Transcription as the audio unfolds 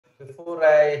Before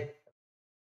I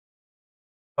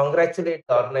congratulate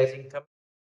the organizing committee,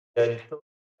 including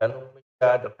Anup Mishra,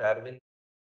 Dr. Arvind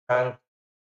Shank,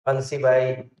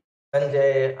 Ansibai,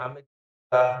 Sanjay, Amit,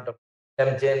 Dr.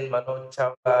 Jain, Manoj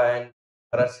Chawla, and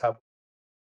Bharat Sabu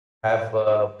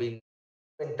have been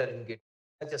mentoring it.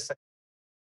 Such a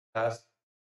success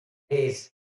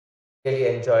days.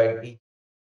 Really enjoyed each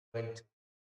moment.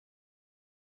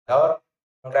 Our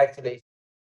congratulations.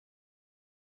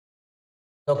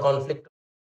 No conflict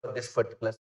for this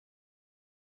particular.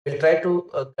 We'll try to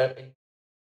in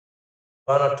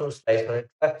one or two slides for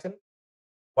introduction.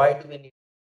 Why do we need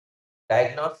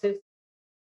diagnosis?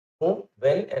 Whom,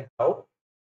 when, and how?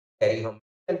 Carry home.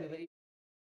 I'll be very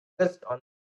focused on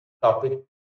topic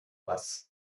was.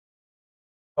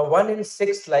 One in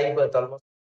six live birth almost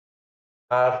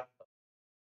are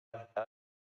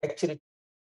actually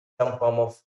some form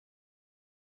of.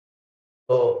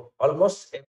 So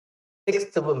almost every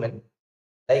sixth woman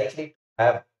likely to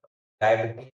have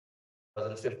diabetes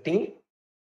 2015.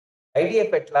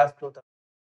 IDF at last 2000.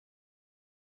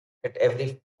 At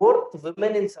every fourth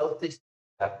woman in Southeast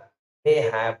Asia, they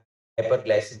have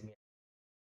hyperglycemia.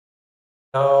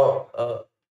 Now,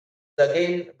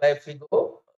 again, by if we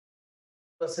go,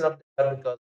 percent of them are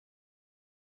because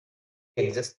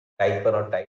exist type 1 or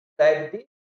type 2 diabetes.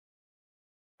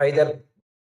 Either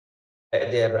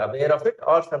they are aware of it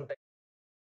or sometimes,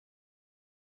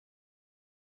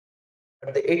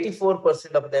 but the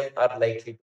 84% of them are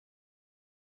likely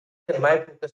to. My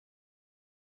focus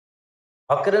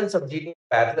occurrence of GD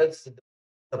parallels with the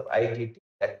of IGT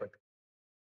that particular.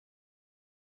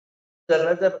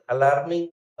 Another alarming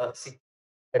situation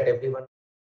that everyone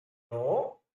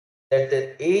know that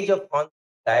the age of onset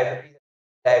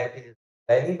diabetes is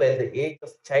declining while the age of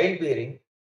childbearing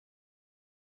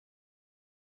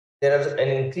there is an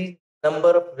increased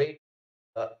number of rate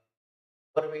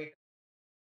overweight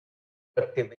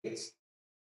productive age.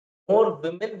 More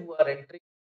women who are entering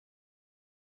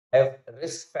have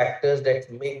risk factors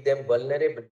that make them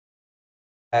vulnerable to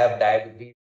have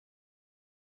diabetes.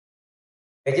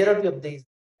 Majority of these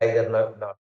either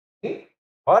not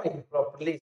or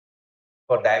improperly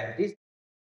for diabetes.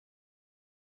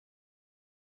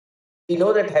 We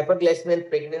know that hyperglycemia in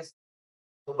pregnancy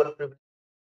global prevalence,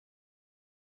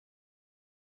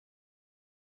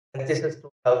 and this is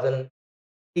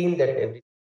 2015 that every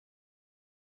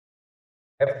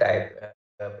have,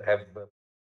 have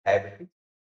diabetes.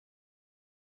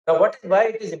 Now, what is why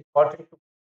it is important to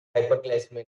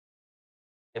hyperglycemia?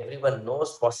 Everyone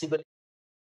knows possibly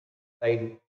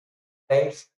by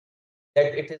times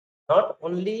that it is not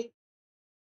only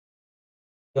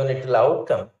unital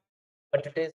outcome, but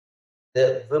it is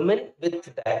the women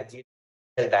with diabetes,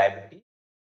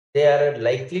 they are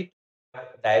likely to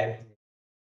have diabetes.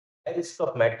 High risk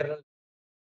of maternal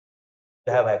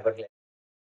to have hyperglycemia.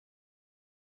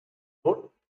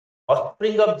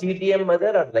 Offspring of GDM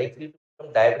mother are likely to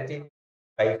become diabetes in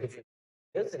 5 to 15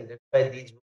 years, and that's why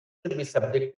these should be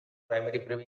subject to primary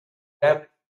prevention program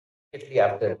immediately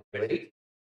after delivery.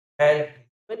 And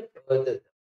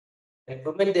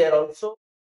women, they are also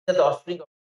the offspring of,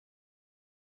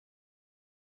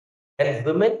 and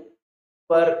women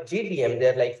who are GDM, they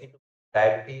are likely to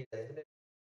diabetes as well as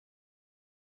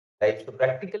life. So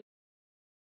practically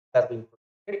are being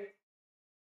protected.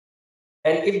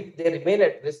 And if they remain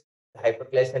at risk,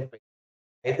 hyperglycemia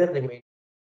either remain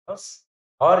worse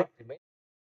or it remains.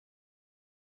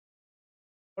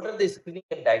 What are the screening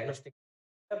and diagnostic?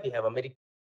 We have American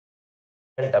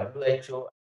WHO,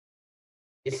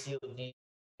 SUG,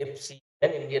 IPSI,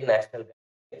 and Indian national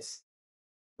guidelines.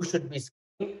 Who should be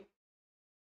screened?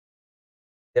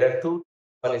 There are two.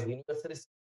 One is universal,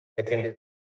 second is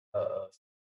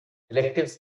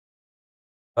selective.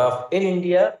 In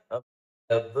India,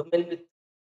 women with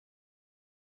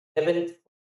 7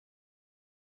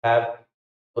 have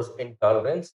those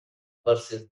intolerance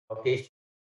versus Caucasian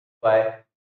by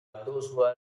those who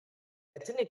are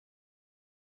ethnic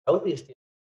Southeast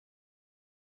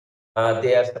Asian.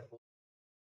 They are supposed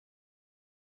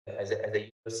as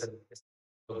a universal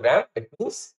program. It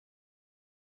means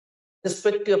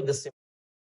irrespective of the symptoms,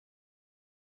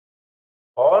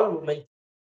 all women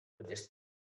with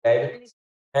diabetes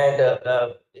and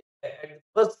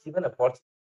first given a opportunity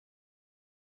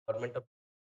government of.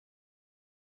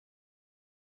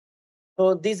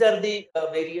 So these are the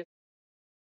various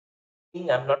things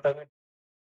I'm not talking.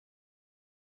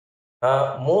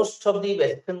 Most of the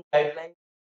Western guidelines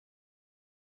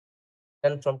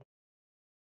done from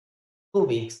 2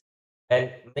 weeks,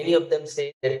 and many of them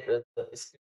say that the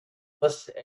first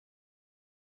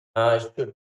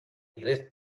should risk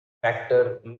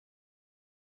factor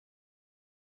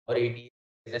or ADA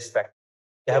risk factor.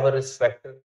 If you have a risk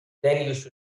factor, then you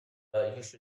should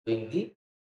be doing the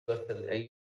universal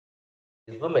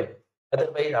is women.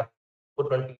 Otherwise, up to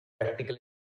 20 practically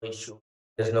no issue.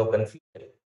 There's no confusion.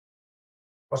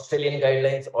 Australian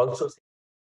guidelines also say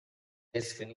this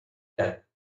screening is done.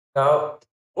 Now,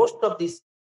 most of these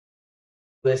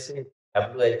USA,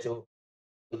 WHO,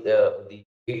 the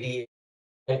ADA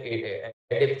and ADA,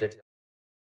 that is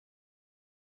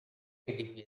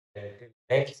ADP,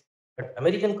 and but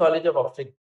American College of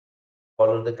Obstetrics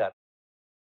follow the carbon,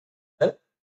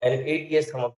 and ADA,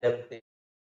 some of them they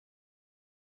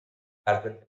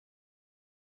carbon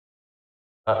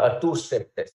a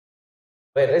two-step test,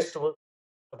 where rest of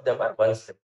them are one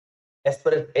step. As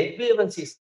far as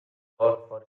HbA1c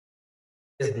for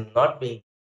is not being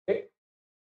okay.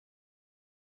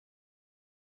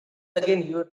 Again,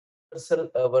 universal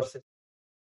versus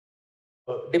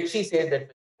Dipsy says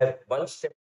that we have one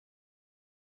step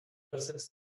versus,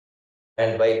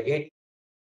 and by 8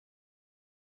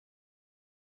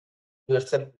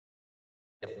 yourself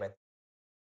step method.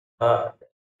 Uh,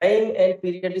 Time and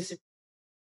periodicity.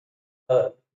 Uh,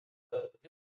 uh,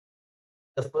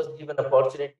 the first given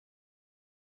opportunity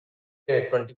at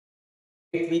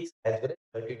 28 weeks as well as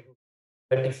 32,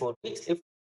 34 weeks if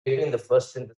between the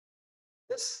first and the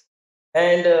this.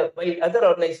 And while other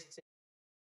organizations,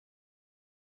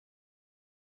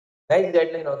 NICE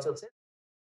guideline also says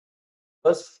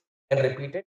first and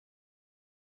repeated.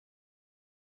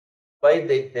 Why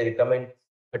they recommend,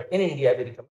 but in India we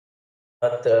recommend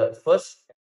the first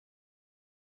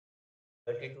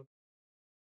 32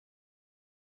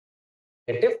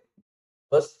 negative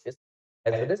first is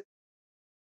as well as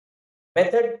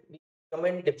method. We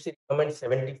recommend DIPSI recommends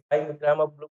 75 gram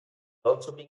of glucose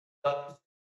also being used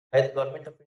by the government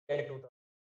of India in 2000.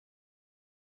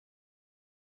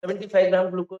 75 gram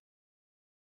glucose.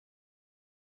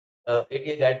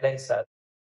 ADA guidelines are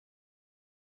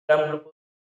gram glucose.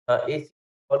 AC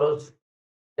follows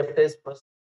step test first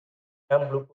gram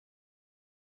glucose.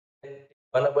 Then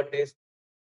 1 hour test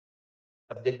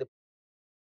subject the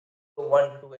 1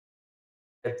 to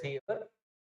 3 hour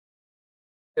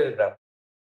gram.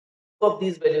 Two of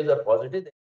these values are positive.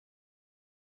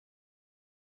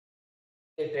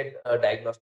 They take a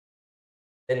diagnostic.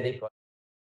 Then they call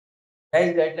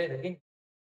NICE guideline again.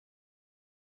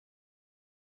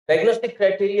 Diagnostic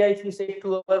criteria, if you say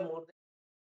 2 hour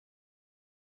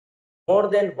more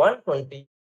than 120,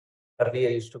 earlier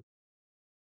used to,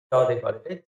 now they call it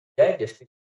a digestive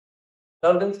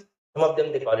tolerance. Some of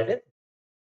them they call it a,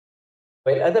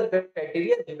 while other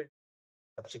criteria they will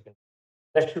subsequent.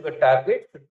 Blood sugar target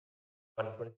should be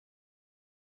 120.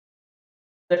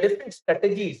 The different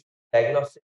strategies,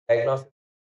 diagnosis, diabetes,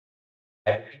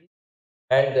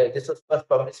 and this was first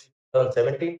published in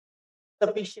 2017.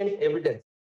 Sufficient evidence.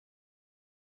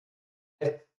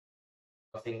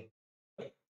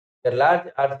 The large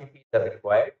RCPs are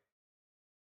required.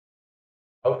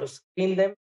 How to screen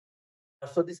them?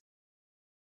 So this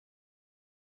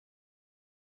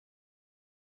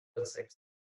was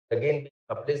again being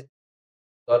published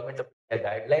government of India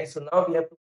guidelines. So now we have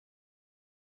to,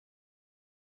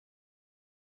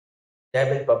 they have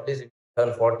been published in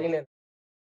 2014 and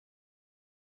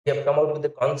we have come out with the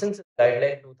consensus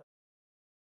guideline 2000.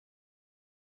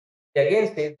 They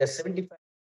again say that 75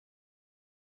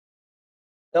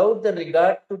 without the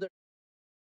regard to the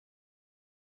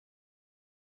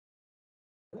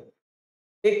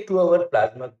take 2 hour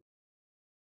plasma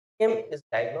is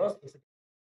diagnosed if it is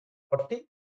 40.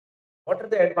 What are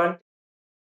the advantages?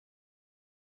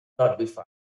 Not be fast.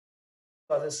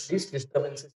 Causes these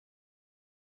disturbances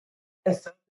and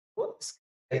some both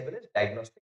as well as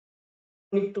diagnostic.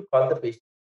 You need to call the patient.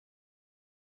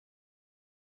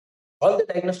 All the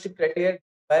diagnostic criteria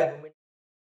by women,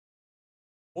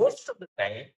 most of the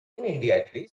time in India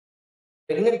at least,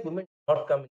 pregnant women do not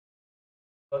come in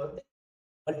because of the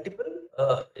multiple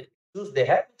issues they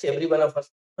have, which every one of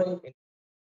us in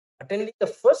attending the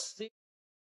first three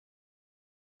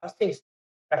fastings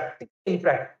practical in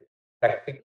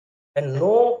practical, and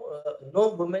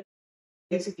no woman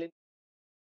basically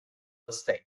first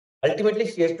time. Ultimately,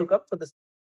 she has to come for this.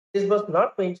 This was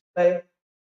not mentioned by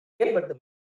again, but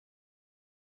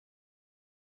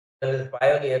the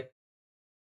pioneer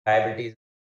diabetes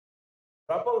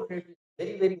dropout rate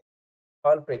is very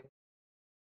small pregnant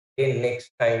again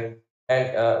next time,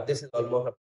 and this is almost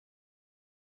a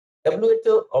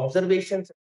WHO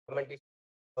observations and recommendations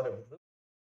for a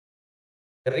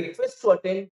the request to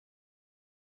attend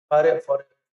for a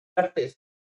blood test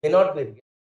may not be real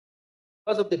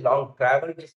because of the long travel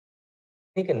distance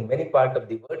in many parts of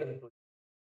the world, including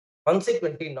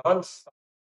consequently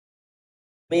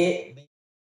may be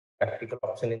practical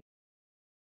option in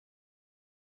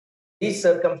these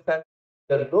circumstances.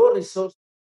 The low resource,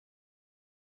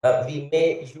 we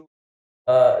may use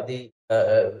the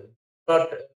not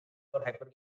for hyper.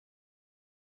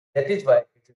 That is why it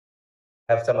is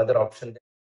have some other option.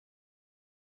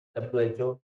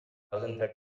 WHO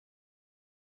 2030.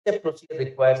 The procedure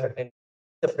requires certain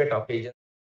separate occasions,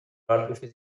 not to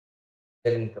physical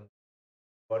income.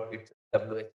 What it's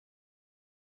WHO.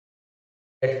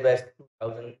 That is why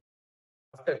 2000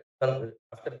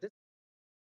 after this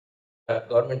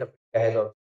government of India has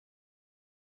also,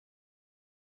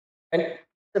 and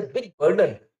it's a big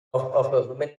burden of a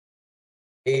women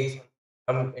age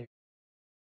in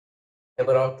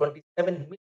around 27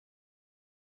 million,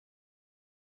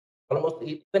 almost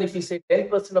even if you say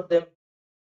 10% of them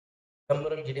number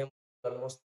of GDM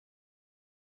almost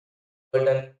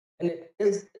burden, and it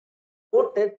is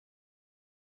more terrible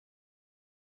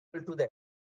to them.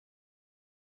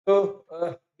 So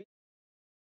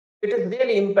it is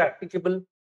really impracticable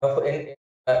in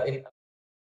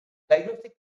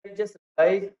diagnostic just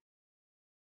lies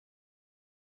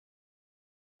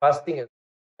fasting is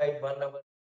like 1 hour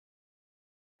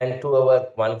and 2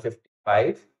 hour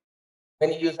 155.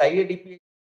 When you use IADP,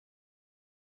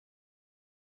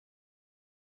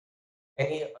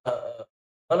 any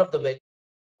one of the very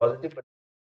positive, but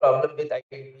problem with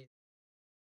IADP is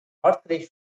odds ratio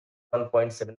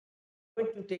 1.7. When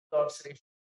you take the odds ratio,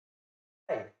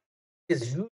 it is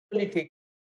usually take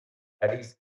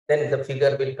studies, then the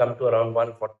figure will come to around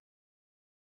 140.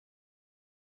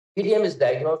 PDM is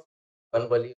diagnosed one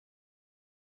value.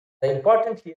 The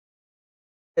important here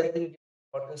is the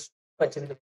importance too much in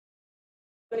the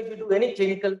even if you do any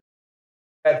clinical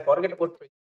trial, forget about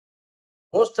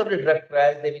most of the drug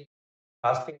trials they will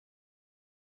fasting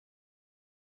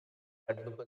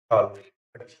because solve.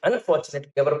 But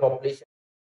unfortunately, our population,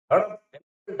 a lot of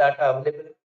medical data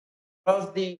available across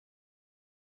the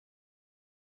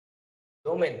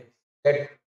domain that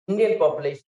Indian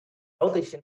population, South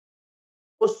Asian,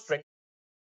 post trend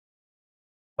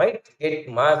might get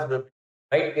masked,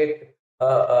 might get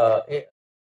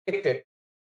addicted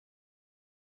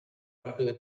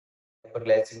to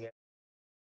hyperglycemia.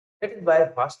 That is why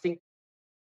fasting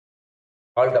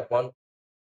called upon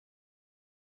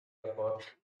for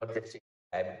digestive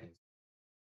diabetes.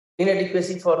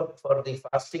 Inadequacy for the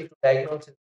fasting to diagnose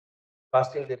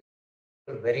fasting, there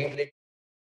is variability.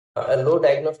 A low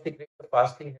diagnostic rate of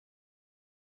fasting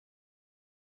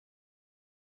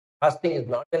is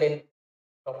not an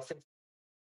option.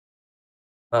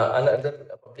 Another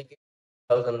publication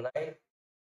 2009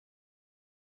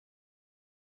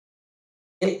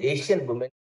 in Asian women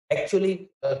actually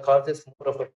causes more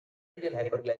of a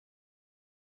hyperglycemia.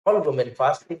 All women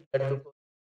fasting blood glucose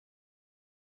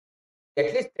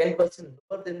at least 10%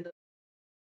 lower than the.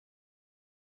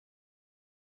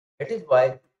 That is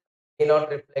why may not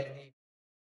reflect the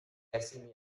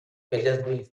glycemia. We're just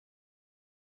doing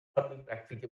not being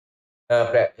practical,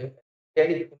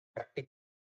 very practical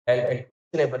and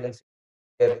questionable in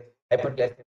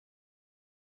hyperglycemia.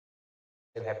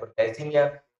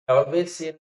 Hyperglycemia. I always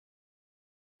say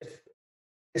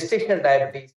gestational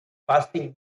diabetes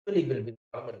fasting usually will be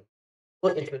normal. So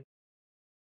it will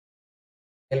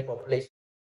in population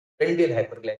friendly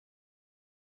hyperglycemia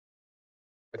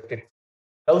affected.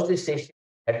 Southeast Asia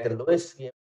at the lowest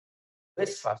VM,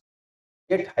 lowest fast,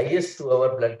 yet highest 2 hour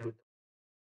blood glucose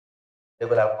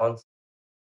level are on.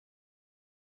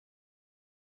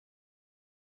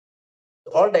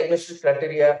 So all diagnostic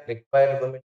criteria require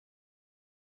women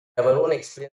have our own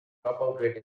experience. Dropout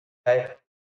rate is high.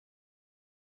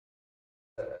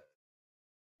 Uh,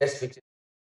 test which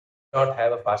not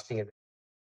have a fasting event.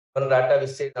 One data we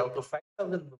say down to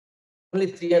 5,000, only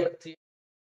 303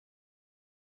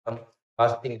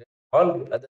 fasting. All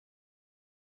other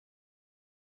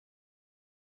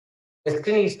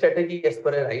screening strategy as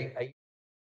per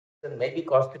may be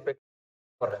cost effective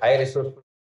for high resource,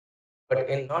 but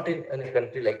not in a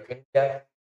country like India,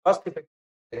 cost effective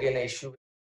again an issue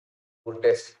with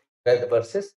test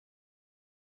versus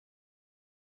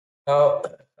now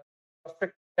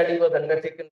prospective study was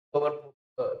undertaken over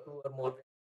 2 or more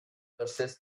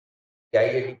versus the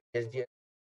IAD PhD,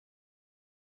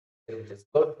 which is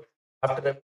good.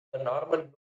 After a normal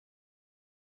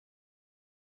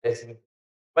testing,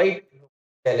 quite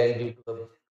challenge due to the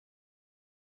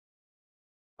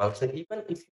also even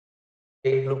if you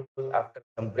take glucose after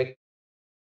some break,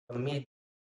 some meal,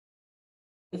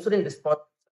 insulin response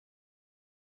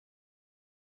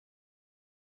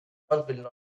will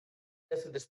not,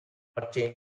 insulin response will not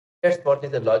change. That's what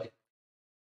is the logic.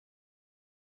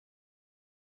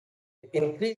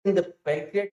 increase in the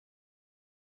pancreatic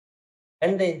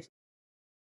and the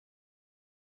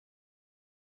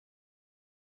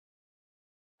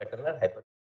maternal hypertension.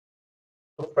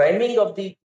 So priming of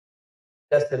the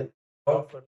cell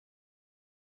for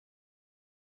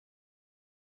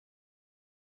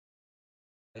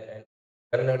and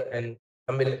Kannada and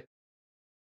Tamil,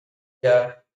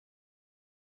 yeah,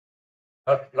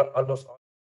 almost all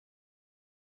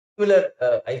similar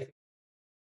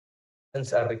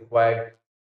items are required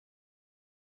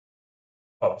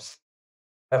forms.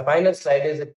 My final slide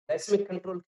is a glycemic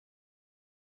control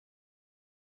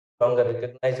longer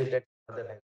recognize it at other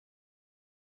hand.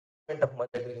 Treatment of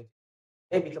mother during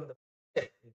may become the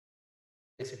step in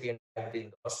obesity and diabetes in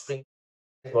the offspring.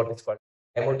 Is what is called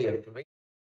hemodialysis.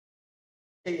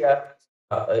 Yeah,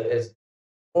 is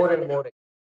more and more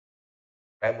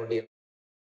primordial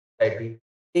society.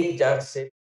 Take chance से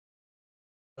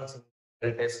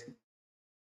test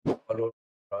followed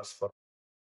across for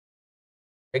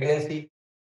pregnancy.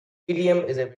 PDM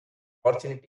is a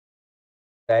opportunity.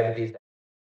 Diabetes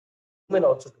women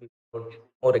also to be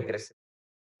more aggressive.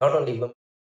 Not only women,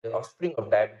 the offspring of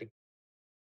diabetic.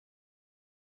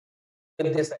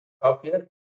 With this I stop here.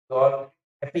 You all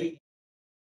happy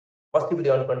possibly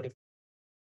on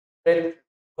 25th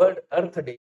World Earth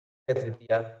Day,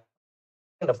 Tritiya,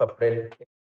 2nd of April.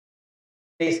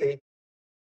 Stay safe.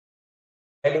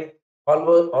 Smiling.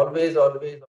 Always,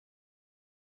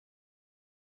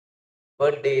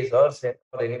 birthdays or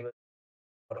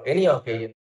or any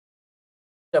occasion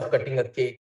of cutting a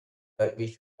cake, we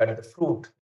should cut the fruit.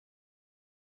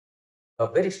 A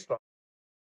very strong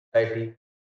society.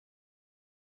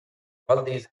 All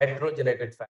these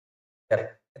heterogeneous factors,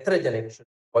 are heterogenic, should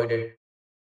be avoided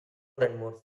more and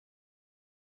more.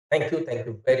 Thank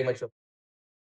you very much.